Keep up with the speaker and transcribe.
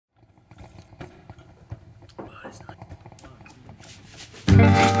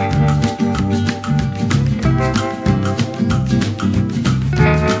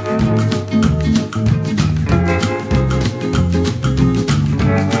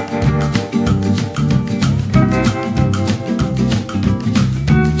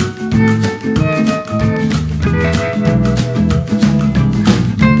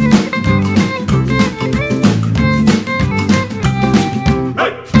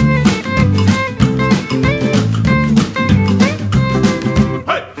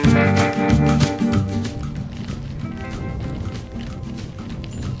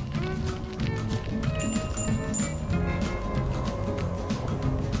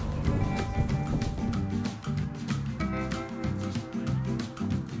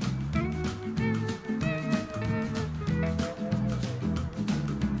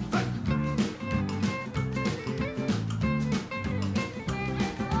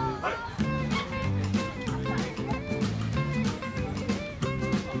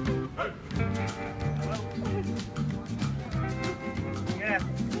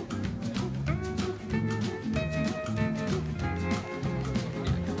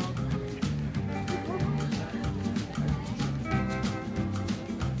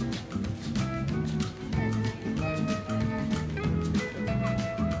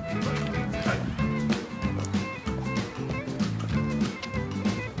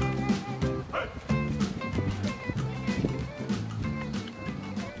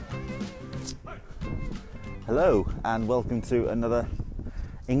Hello and welcome to another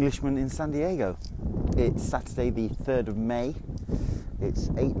Englishman in San Diego. It's Saturday the 3rd of May. It's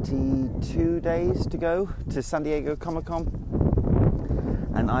 82 days to go to San Diego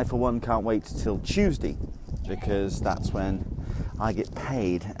Comic-Con, and I for one can't wait till Tuesday because that's when I get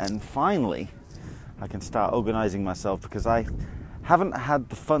paid and finally I can start organising myself, because I haven't had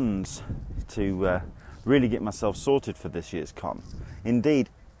the funds to really get myself sorted for this year's con. Indeed,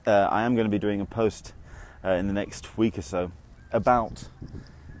 I am going to be doing a post in the next week or so about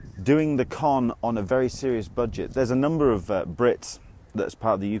doing the con on a very serious budget. There's a number of Brits that's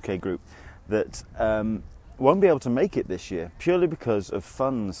part of the UK group that won't be able to make it this year purely because of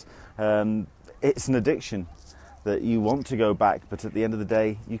funds. It's an addiction that you want to go back, but at the end of the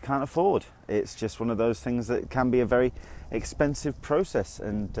day you can't afford. It's just one of those things that can be a very expensive process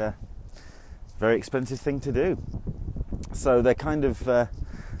and very expensive thing to do. So they're kind of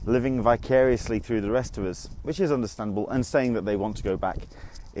living vicariously through the rest of us, which is understandable, and saying that they want to go back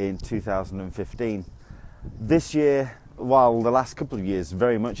in 2015. This year, while the last couple of years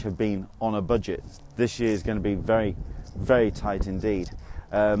very much have been on a budget, this year is going to be very, very tight indeed.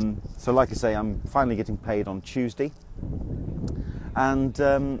 So like I say, I'm finally getting paid on Tuesday, and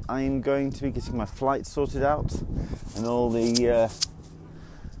I'm going to be getting my flight sorted out and all the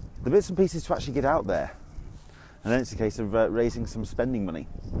bits and pieces to actually get out there. And then it's a case of raising some spending money.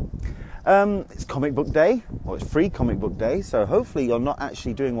 It's comic book day, or it's free comic book day, so hopefully you're not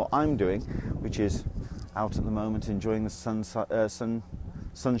actually doing what I'm doing, which is out at the moment enjoying the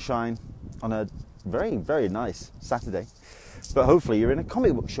sunshine on a very, very nice Saturday. But hopefully you're in a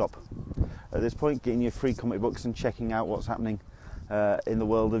comic book shop at this point, getting your free comic books and checking out what's happening in the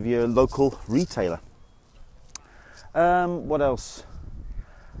world of your local retailer. What else?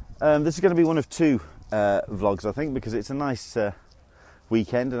 This is going to be one of two vlogs, I think, because it's a nice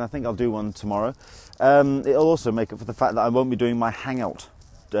weekend, and I think I'll do one tomorrow. It'll also make up for the fact that I won't be doing my hangout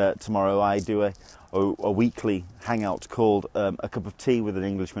tomorrow. I do a weekly hangout called A Cup of Tea with an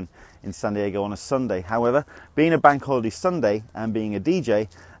Englishman in San Diego on a Sunday. However, being a bank holiday Sunday and being a DJ,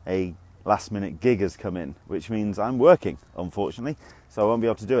 a last minute gig has come in, which means I'm working, unfortunately, so I won't be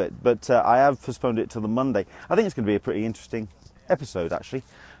able to do it. But I have postponed it till the Monday. I think it's going to be a pretty interesting episode, actually,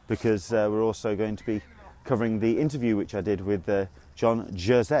 because we're also going to be covering the interview which I did with John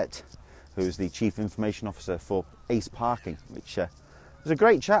Jerzett, who is the Chief Information Officer for Ace Parking, which was a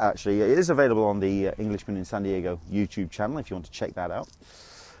great chat, actually. It is available on the Englishman in San Diego YouTube channel if you want to check that out.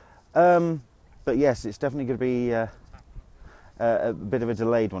 But yes, it's definitely going to be a bit of a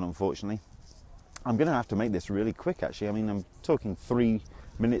delayed one, unfortunately. I'm going to have to make this really quick, actually. I mean, I'm talking 3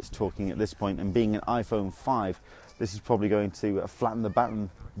 minutes talking at this point, and being an iPhone 5, this is probably going to flatten the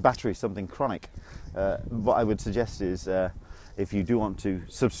battery, something chronic. What I would suggest is if you do want to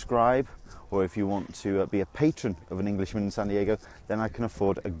subscribe, or if you want to be a patron of an Englishman in San Diego, then I can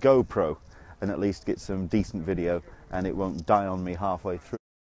afford a GoPro and at least get some decent video, and it won't die on me halfway through.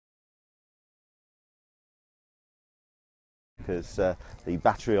 Because the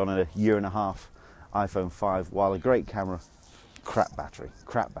battery on a 1.5-year iPhone 5, while a great camera, crap battery.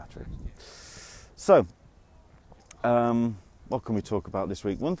 So, what can we talk about this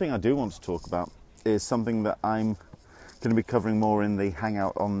week? One thing I do want to talk about is something that I'm going to be covering more in the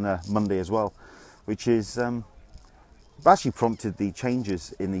hangout on Monday as well, which is actually prompted the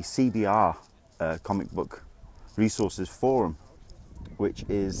changes in the CBR comic book resources forum, which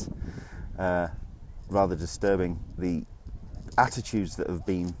is rather disturbing. The attitudes that have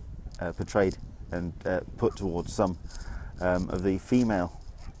been portrayed and put towards some of the female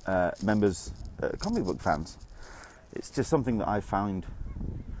members, comic book fans. It's just something that I found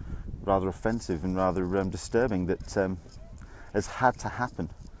rather offensive and rather disturbing, that has had to happen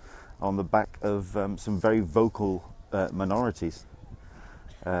on the back of some very vocal minorities.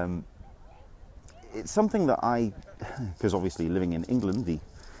 It's something that because obviously living in England, the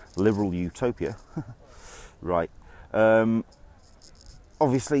liberal utopia, right,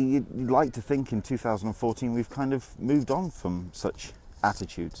 obviously you'd like to think in 2014 we've kind of moved on from such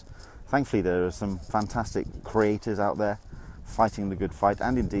attitudes. Thankfully there are some fantastic creators out there fighting the good fight,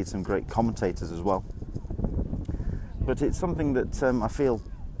 and indeed some great commentators as well. But it's something that I feel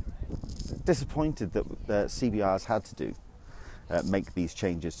disappointed that CBR has had to do, make these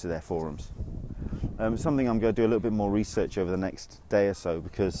changes to their forums. Something I'm going to do a little bit more research over the next day or so,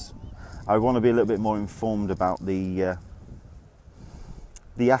 because I want to be a little bit more informed about the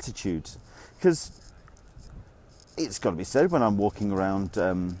attitudes, because it's got to be said, when I'm walking around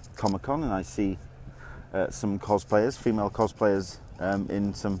Comic-Con and I see some cosplayers, female cosplayers,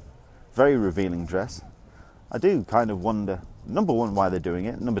 in some very revealing dress, I do kind of wonder, number one, why they're doing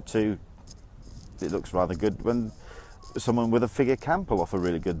it. Number two, it looks rather good when someone with a figure can pull off a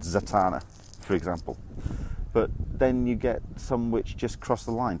really good Zatanna, for example. But then you get some which just cross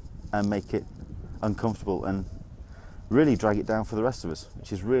the line and make it uncomfortable and really drag it down for the rest of us,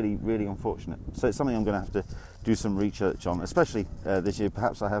 which is really, really unfortunate. So it's something I'm going to have to do some research on, especially this year.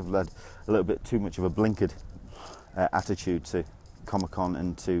 Perhaps I have led a little bit too much of a blinkered attitude to Comic-Con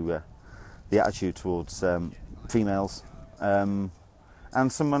and to the attitude towards females and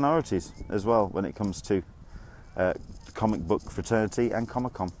some minorities as well when it comes to comic book fraternity and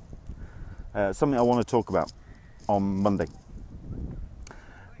Comic-Con. Something I want to talk about on Monday.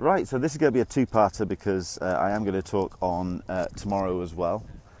 Right, so this is going to be a two-parter because I am going to talk on tomorrow as well.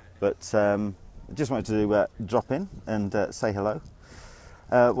 But I just wanted to drop in and say hello.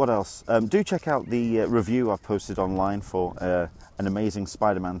 What else? Do check out the review I've posted online for An Amazing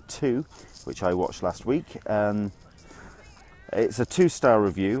Spider-Man 2, which I watched last week. It's a 2-star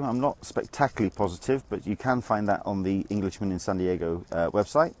review. I'm not spectacularly positive, but you can find that on the Englishman in San Diego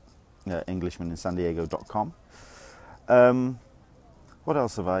website, EnglishmanInSanDiego.com. What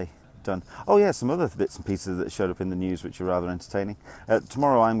else have I done? Oh yeah, some other bits and pieces that showed up in the news which are rather entertaining.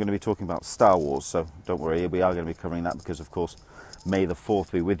 Tomorrow I'm going to be talking about Star Wars, so don't worry, we are going to be covering that because, of course, May the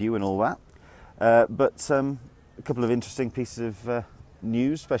 4th be with you and all that. But a couple of interesting pieces of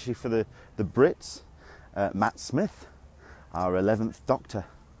news, especially for the Brits. Matt Smith, our 11th Doctor.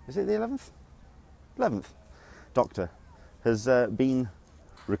 Is it the 11th? 11th Doctor has been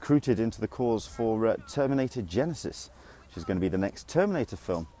recruited into the cause for Terminator Genesis, which is going to be the next Terminator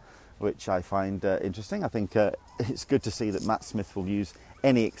film, which I find interesting. I think it's good to see that Matt Smith will use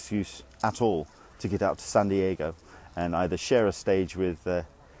any excuse at all to get out to San Diego and either share a stage with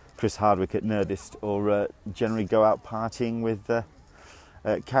Chris Hardwick at Nerdist or generally go out partying with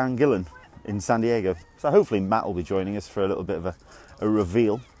Karen Gillan in San Diego. So hopefully Matt will be joining us for a little bit of a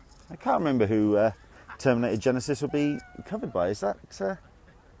reveal. I can't remember who Terminator Genesis will be covered by. Is that...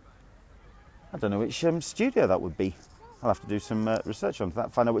 I don't know which studio that would be. I'll have to do some research on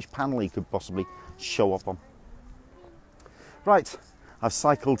that, find out which panel he could possibly show up on. Right, I've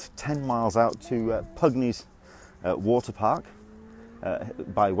cycled 10 miles out to Pugneys Water Park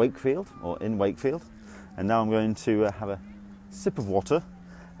by Wakefield, or in Wakefield, and now I'm going to have a sip of water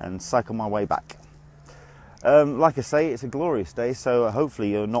and cycle my way back. Like I say, it's a glorious day, so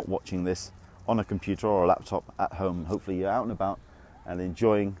hopefully you're not watching this on a computer or a laptop at home. Hopefully you're out and about and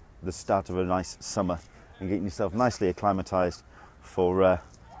enjoying the start of a nice summer and getting yourself nicely acclimatized for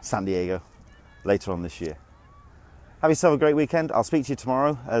San Diego later on this year. Have yourself a great weekend. I'll speak to you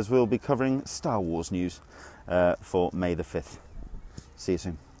tomorrow as we'll be covering Star Wars news for May the 5th. See you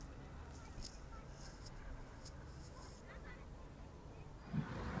soon.